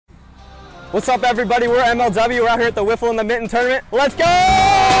What's up, everybody? We're MLW. We're out here at the Wiffle in the Mitten Tournament. Let's go!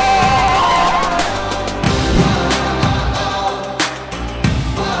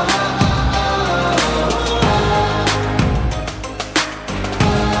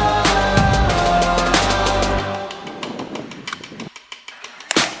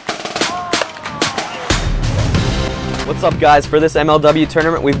 What's up, guys? For this MLW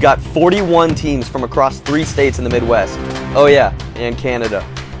tournament, we've got 41 teams from across 3 states in the Midwest. Oh yeah, and Canada.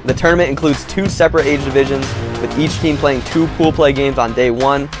 The tournament includes 2 separate age divisions, with each team playing 2 pool play games on day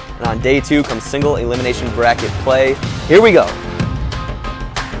 1, and on day 2 comes single elimination bracket play. Here we go.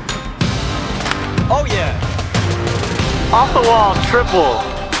 Oh yeah! Off the wall, triple.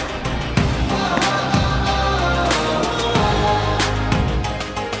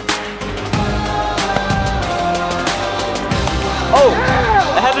 Oh!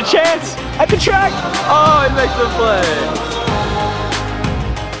 I had a chance! At the track! Oh, it makes the play!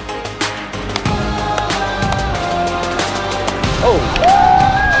 Oh!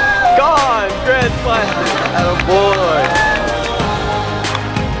 Gone! Grand slam! Attaboy!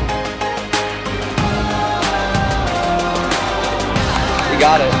 You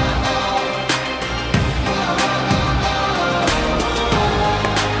got it.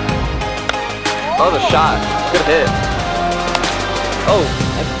 Oh, the shot. Good hit. Oh,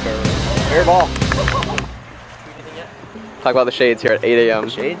 that's a fair ball. Talk about the shades here at 8 a.m.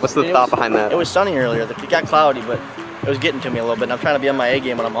 What's the thought behind that? It was sunny earlier. It got cloudy, but it was getting to me a little bit. And I'm trying to be on my A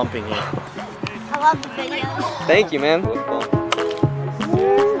game when I'm umping here. I love the videos. Thank you, man. Oh,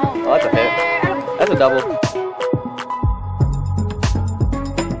 that's a hit. That's a double.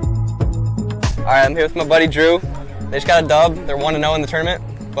 Alright, I'm here with my buddy Drew. They just got a dub. They're 1-0 in the tournament.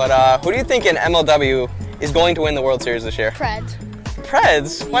 But who do you think in MLW is going to win the World Series this year? Preds.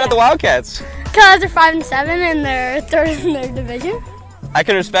 Preds? Why not the Wildcats? Because they're 5-7 and they're 3rd in their division. I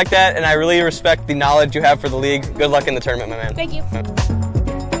can respect that, and I really respect the knowledge you have for the league. Good luck in the tournament, my man. Thank you.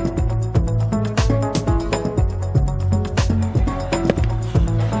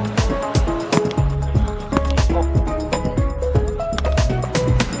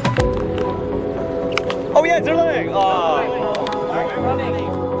 Oh yeah, it's their leg! Oh.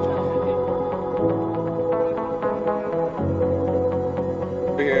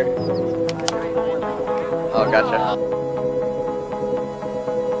 Over here. Oh, gotcha.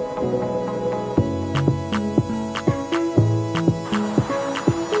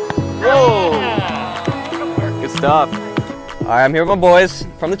 Whoa! Good stuff. All right, I'm here with my boys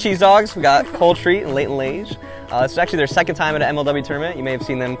from the Cheese Dogs. We got Cole Treat and Leighton Lage. This is actually their 2nd time at an MLW tournament. You may have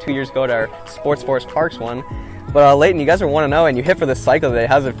seen them 2 years ago at our Sports Forest Parks one. But Leighton, you guys are 1-0 and you hit for this cycle today.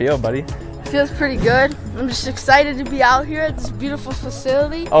 How's it feel, buddy? It feels pretty good. I'm just excited to be out here at this beautiful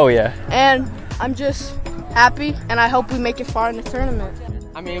facility. Oh yeah. And I'm just happy, and I hope we make it far in the tournament.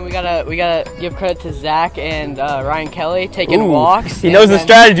 I mean, we gotta give credit to Zach and Ryan Kelly taking walks. He knows the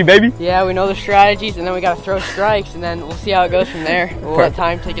strategy, baby. Yeah, we know the strategies, and then we gotta throw strikes, and then we'll see how it goes from there. We'll let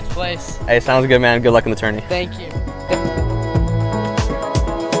time take its place. Hey, sounds good, man. Good luck in the tourney. Thank you.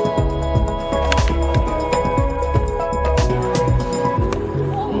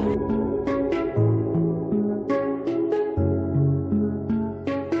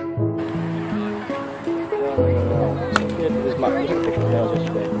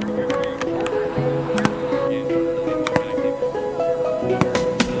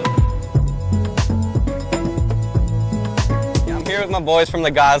 I'm here with my boys from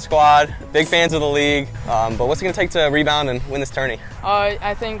the God Squad. Big fans of the league. But what's it going to take to rebound and win this tourney?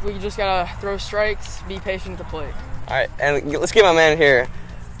 I think we just gotta throw strikes, be patient to play. All right, and let's get my man here.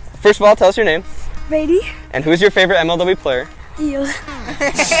 First of all, tell us your name. Brady. And who's your favorite MLW player? You.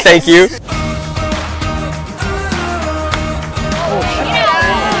 Thank you.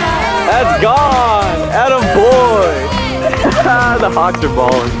 That's gone! Attaboy! The Hawks are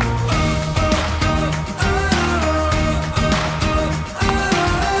balling.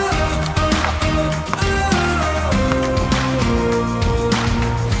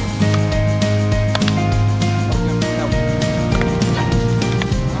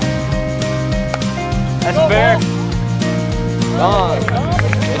 That's fair. Gone.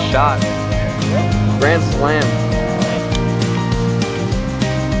 Good shot. Grand slam.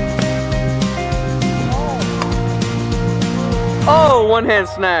 Oh, one hand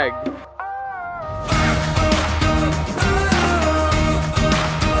snag.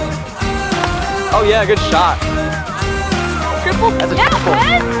 Oh yeah, good shot. Triple? That's a triple.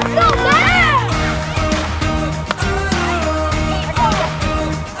 Man. Go, man.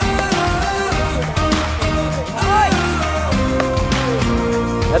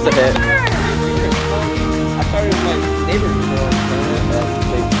 That's a hit. I started with my neighbors.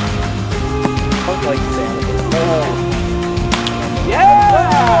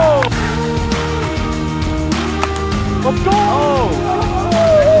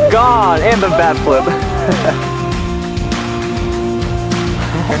 God, and the bat flip.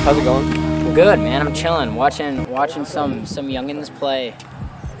 How's it going? Good, man. I'm chilling, watching some youngins play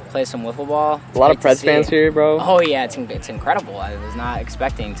some wiffle ball. A lot of Preds fans here, bro. Oh yeah, it's incredible. I was not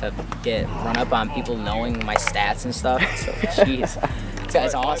expecting to get run up on people knowing my stats and stuff. So jeez,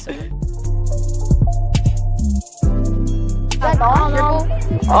 it's awesome.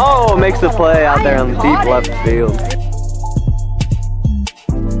 Oh, makes the play out there on the deep left field.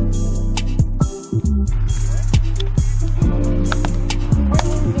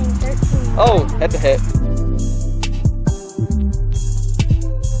 Oh, head to hit.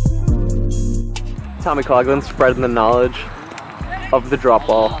 Tommy Coughlin spreading the knowledge of the drop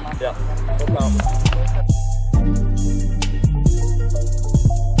ball. Yeah.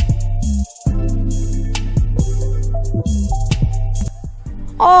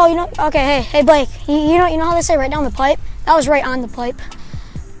 Oh, you know, okay, hey Blake, you know how they say right down the pipe? That was right on the pipe.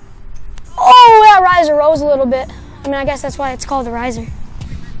 Oh, that riser rose a little bit. I mean, I guess that's why it's called the riser.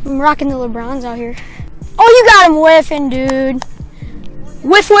 I'm rocking the LeBrons out here. Oh, you got him whiffing, dude.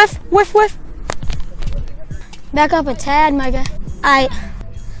 Whiff, whiff, whiff, whiff. Back up a tad, my guy.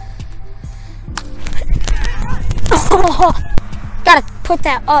 Oh, gotta put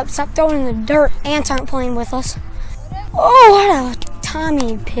that up. Stop throwing in the dirt. Ants aren't playing with us. Oh, what a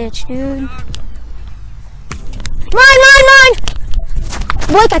Tommy pitch, dude. Mine!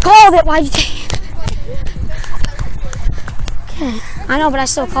 Blake, I called it. Why'd you take it? Okay, I know, but I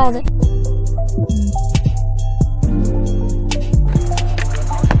still called it.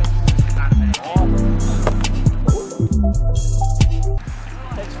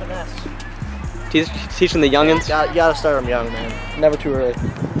 Takes finesse. Teaching the youngins? You gotta start them young, man. Never too early.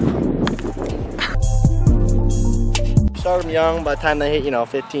 Start them young. By the time they hit,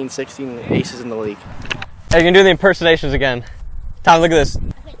 15, 16 aces in the league. Hey, you can do the impersonations again. Tom, look at this.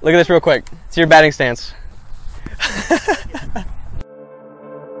 Look at this real quick. See your batting stance.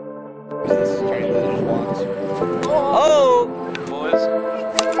 Oh! Boys.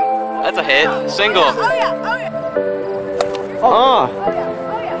 That's a hit. Single. Oh, yeah. Oh,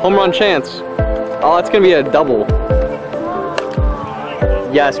 home run chance. Oh, that's going to be a double.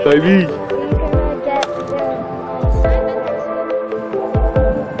 Yes, baby.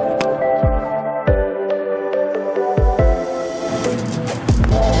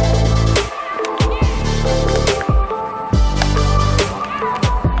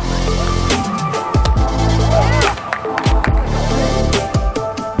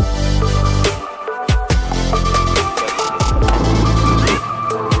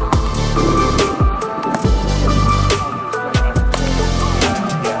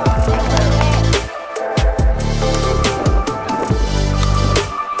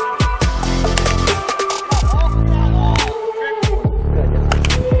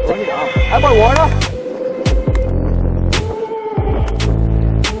 Water?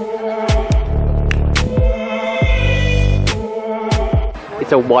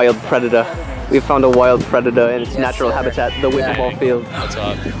 It's a wild predator. We found a wild predator in its natural habitat, the wiffle ball field. What's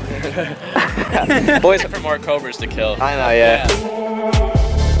up? Boys, for more cobras to kill. I know, yeah.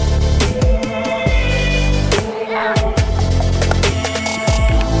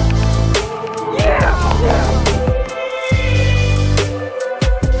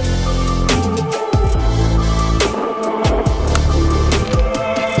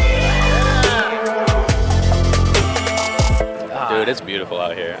 Dude, it's beautiful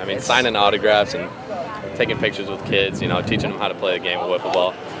out here. I mean, signing autographs and taking pictures with kids, teaching them how to play the game of wiffle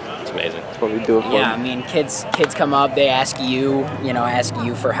ball. It's amazing. That's what we do. Yeah, I mean, kids come up, they ask you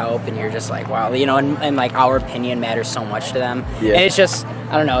for help, and you're just like, wow, and like our opinion matters so much to them. Yeah. And it's just,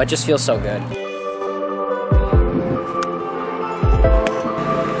 I don't know, it just feels so good.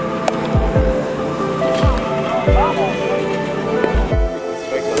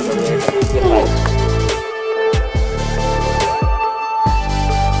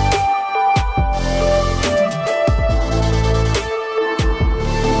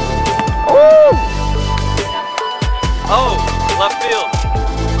 Oh, left field.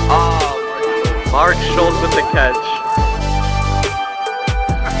 Oh, Mark Schultz with the catch.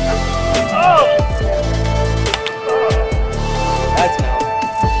 Oh! That's an out.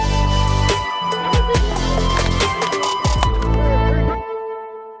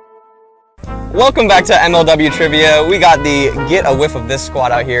 Welcome back to MLW Trivia. We got the Get a Whiff of This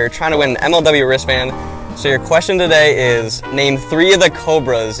squad out here trying to win an MLW wristband. So your question today is, name 3 of the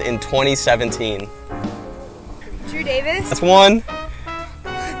Cobras in 2017. Drew Davis. That's one.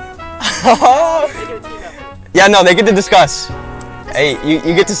 Yeah, no, they get to discuss. Hey, you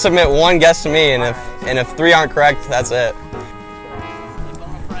get to submit one guess to me, and if 3 aren't correct, that's it.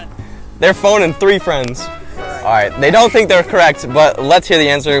 They're phoning 3 friends. All right, they don't think they're correct, but let's hear the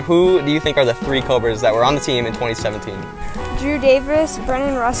answer. Who do you think are the 3 Cobras that were on the team in 2017? Drew Davis,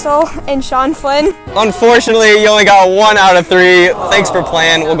 Brennan Russell, and Sean Flynn. Unfortunately, you only got 1 out of 3. Thanks for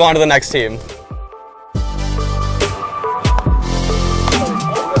playing. We'll go on to the next team.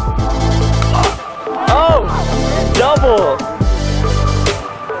 Oh, double.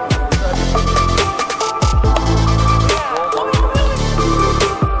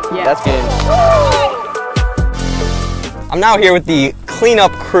 Yeah. That's game. I'm now here with the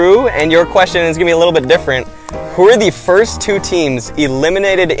cleanup crew, and your question is going to be a little bit different. Who are the first 2 teams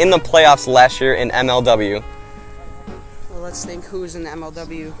eliminated in the playoffs last year in MLW? Well, let's think who's in the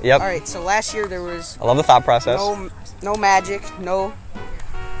MLW. Yep. All right, so last year there was I love the thought process. no Magic, no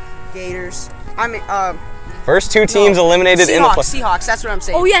Gators. First 2 teams eliminated in the playoffs. Seahawks, that's what I'm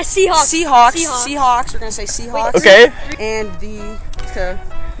saying. Oh yeah, Seahawks. Seahawks, we're going to say Seahawks. Okay. And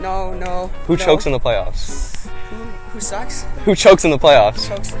Who chokes in the playoffs? Who sucks? Who chokes in the playoffs?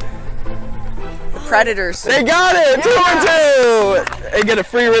 The Predators. They got it! 2 and 2! They get a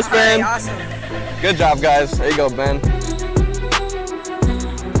free wristband. Right, awesome. Good job, guys. There you go, Ben.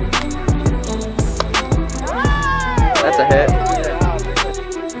 That's a hit.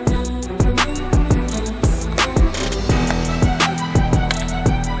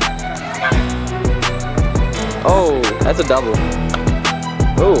 Oh, that's a double.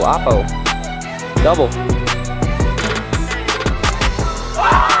 Oh, oppo. Double.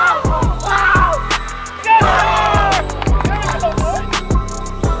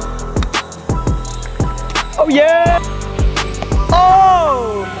 Oh yeah!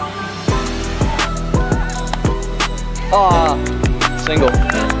 Oh! Single.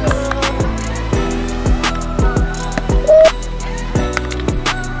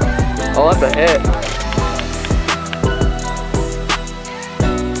 Oh, that's a hit.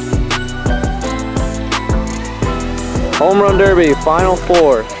 Home run derby, final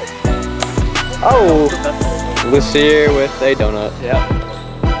 4. Oh! Lucier with a donut. Yeah.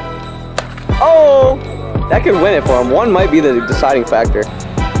 Oh! That could win it for him. 1 might be the deciding factor.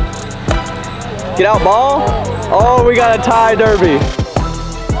 Get out, ball. Oh, we got a tie derby.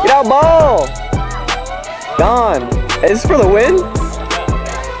 Get out, ball. Gone. Is this for the win?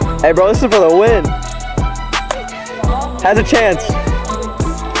 Hey, bro, this is for the win. Has a chance.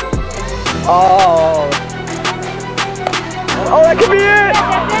 Oh. Oh, that could be it.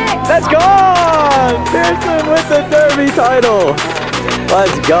 That's gone. Pearson with the derby title.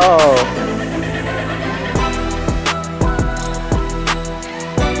 Let's go.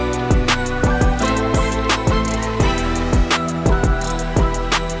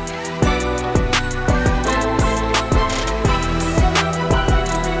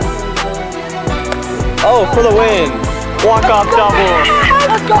 Oh, for the win. Walk-off double.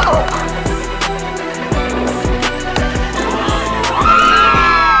 Let's go.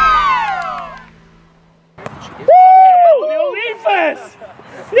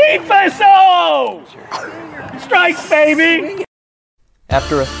 Strikes, baby!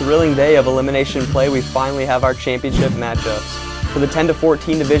 After a thrilling day of elimination play, we finally have our championship matchups. For the 10 to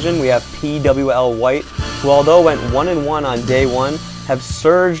 14 division, we have PWL White, who although went 1-1 on day 1, have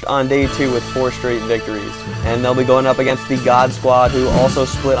surged on day 2 with 4 straight victories. And they'll be going up against the God Squad, who also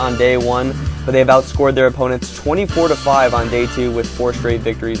split on day 1, but they've outscored their opponents 24-5 on day 2 with 4 straight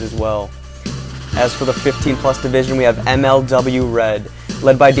victories as well. As for the 15+ division, we have MLW Red.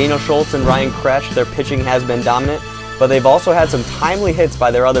 Led by Daniel Schultz and Ryan Kretsch, their pitching has been dominant, but they've also had some timely hits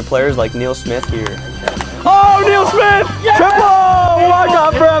by their other players like Neil Smith here. Oh, Neil Smith! Yeah! Triple!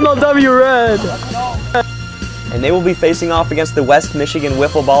 Walk-off for MLW Red! And they will be facing off against the West Michigan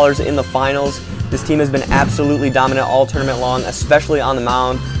Wiffle Ballers in the finals. This team has been absolutely dominant all tournament long, especially on the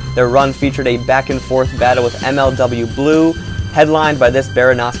mound. Their run featured a back-and-forth battle with MLW Blue, headlined by this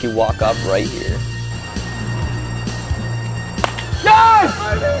Baranowski walk-off right here. Yes!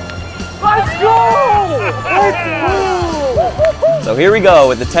 Let's go! Let's go! So here we go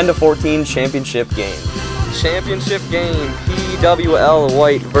with the 10 to 14 championship game. Championship game, PWL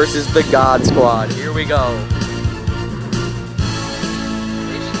White versus the God Squad. Here we go.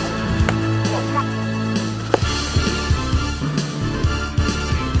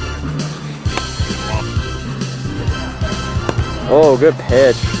 Oh, good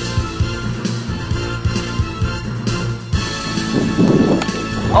pitch.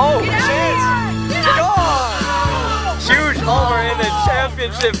 Oh, chance! Gone! Huge homer in the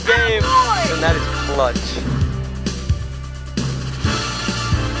championship game, and that is clutch.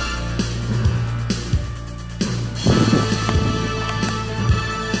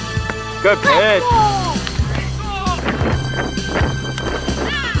 Good pitch.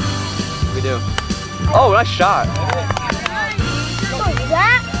 Oh, nice shot. What was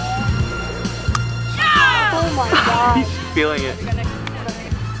that? Oh my God. He's feeling it.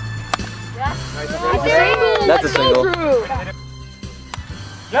 That's a single.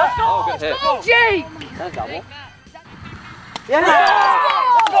 Oh, good hit. Jake! That's double. Yeah!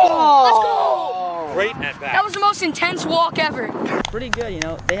 Let's go! Great at bat. That was the most intense walk ever. Pretty good, you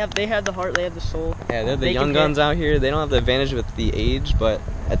know. They have the heart, they have the soul. Yeah, they're the They young can guns out here. They don't have the advantage with the age, but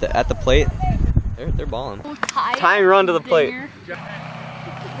at the plate, they're balling. Tying run to the plate. If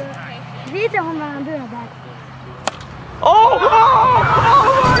he hits a home run, I'm doing a bad. Oh! Oh! Oh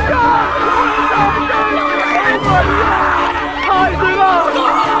my God! Ties it up!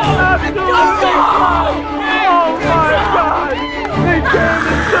 Absolutely! Oh my God! They turned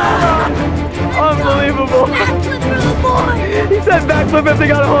it down! Unbelievable! Backflip for the boy! He said backflip if they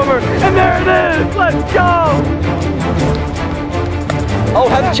got a homer, and there it is! Let's go! Oh,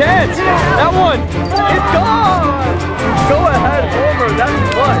 has a chance! That one! It's gone! Go ahead, homer.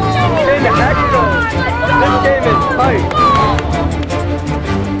 That's clutch. In excellent. This game is tight.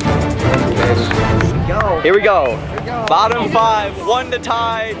 Here we go. Bottom 5, 1 to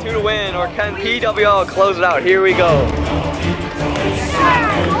tie, 2 to win, or can PWL close it out? Here we go.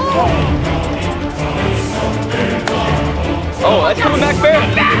 Oh, that's coming back fair.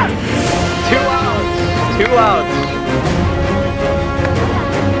 2 outs. 2 outs.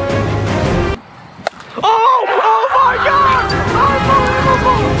 Oh! Oh my God!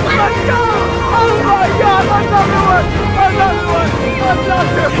 Unbelievable! Let's go! Oh my God! Another one! Another one!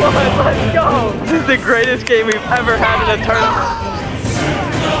 Another one! Let's go! This is the greatest game we've ever had in a tournament.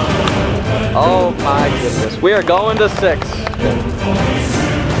 Oh my goodness. We are going to 6.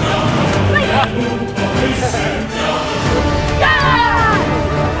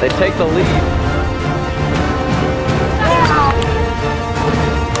 They take the lead.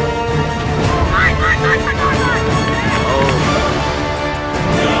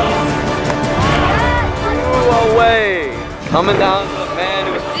 Away. Coming down to the man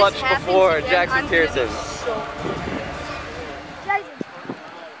who was clutch before, Jackson Pearson.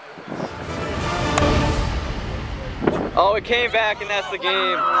 Oh, it came back and that's the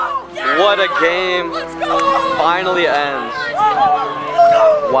game. What a game. Finally ends.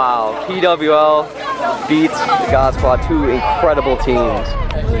 Wow, PWL beats the God Squad, 2 incredible teams.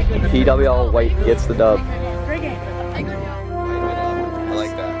 PWL White gets the dub. I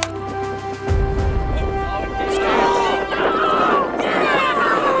like that.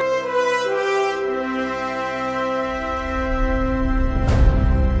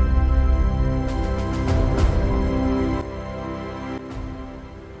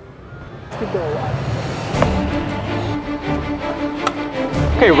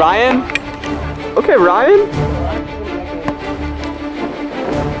 Okay, Ryan. Okay, Ryan.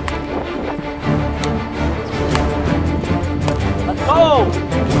 Let's go!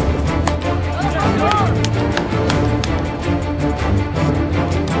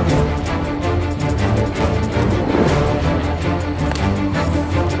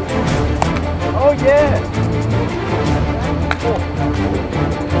 Oh yeah!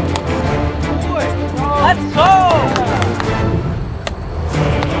 Let's go!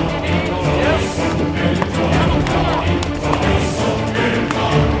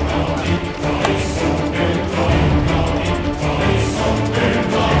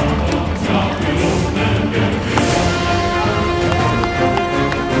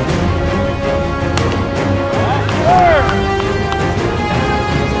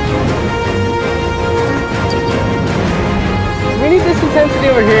 We need this intensity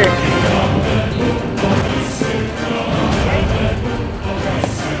over here.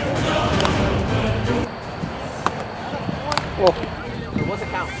 What's the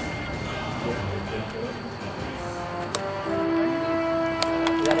count?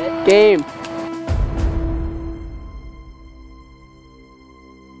 Is that it? Game.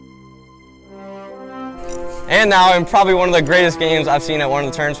 And now, in probably one of the greatest games I've seen at one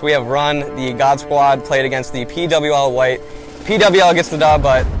of the tournaments, we have run. The God Squad played against the PWL White. PWL gets the dub,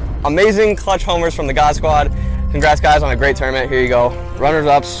 but amazing clutch homers from the God Squad. Congrats, guys, on a great tournament. Here you go.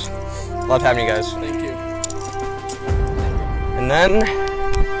 Runners-ups. Love having you guys. Thank you. And then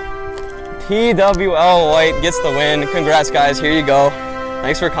PWL White gets the win. Congrats, guys. Here you go.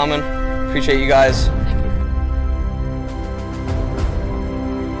 Thanks for coming. Appreciate you guys.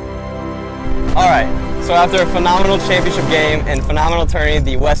 All right. So after a phenomenal championship game and phenomenal tourney,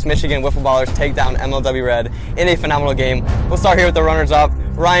 the West Michigan Wiffle Ballers take down MLW Red in a phenomenal game. We'll start here with the runners-up.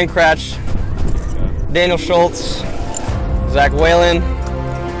 Ryan Kratch, Daniel Schultz, Zach Whalen,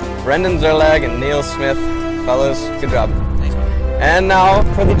 Brendan Zerlag, and Neil Smith. Fellas, good job. And now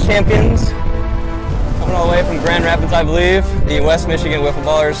for the champions, Coming all the way from Grand Rapids, I believe, the West Michigan Wiffle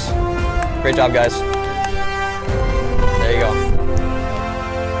Ballers. Great job, guys. There you go.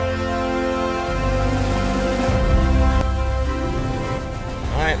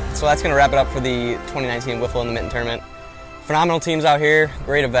 All right, so that's going to wrap it up for the 2019 Wiffle in the Mitten Tournament. Phenomenal teams out here,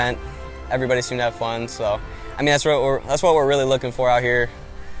 great event. Everybody seemed to have fun, so I mean that's what we're really looking for out here.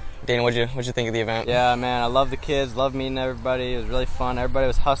 Dana, what'd you think of the event? Yeah, man, I love the kids, love meeting everybody. It was really fun. Everybody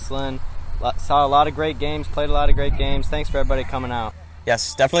was hustling. Saw a lot of great games, played a lot of great games. Thanks for everybody coming out.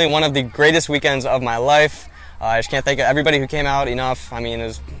 Yes, definitely one of the greatest weekends of my life. I just can't thank everybody who came out enough. I mean,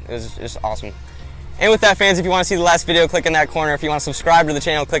 it was just awesome. And with that, fans, if you want to see the last video, click in that corner. If you want to subscribe to the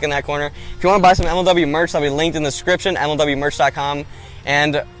channel, click in that corner. If you want to buy some MLW merch, that'll be linked in the description, MLWmerch.com.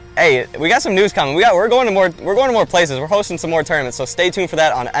 And hey, we got some news coming. We're going to more places. We're hosting some more tournaments, so stay tuned for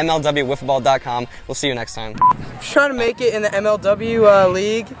that on MLWWiffleball.com. We'll see you next time. Trying to make it in the MLW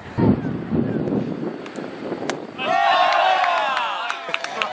league.